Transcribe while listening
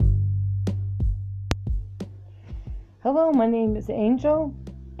Hello, my name is Angel,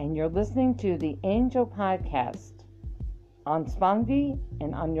 and you're listening to the Angel Podcast on Spotify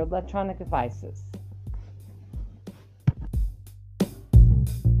and on your electronic devices.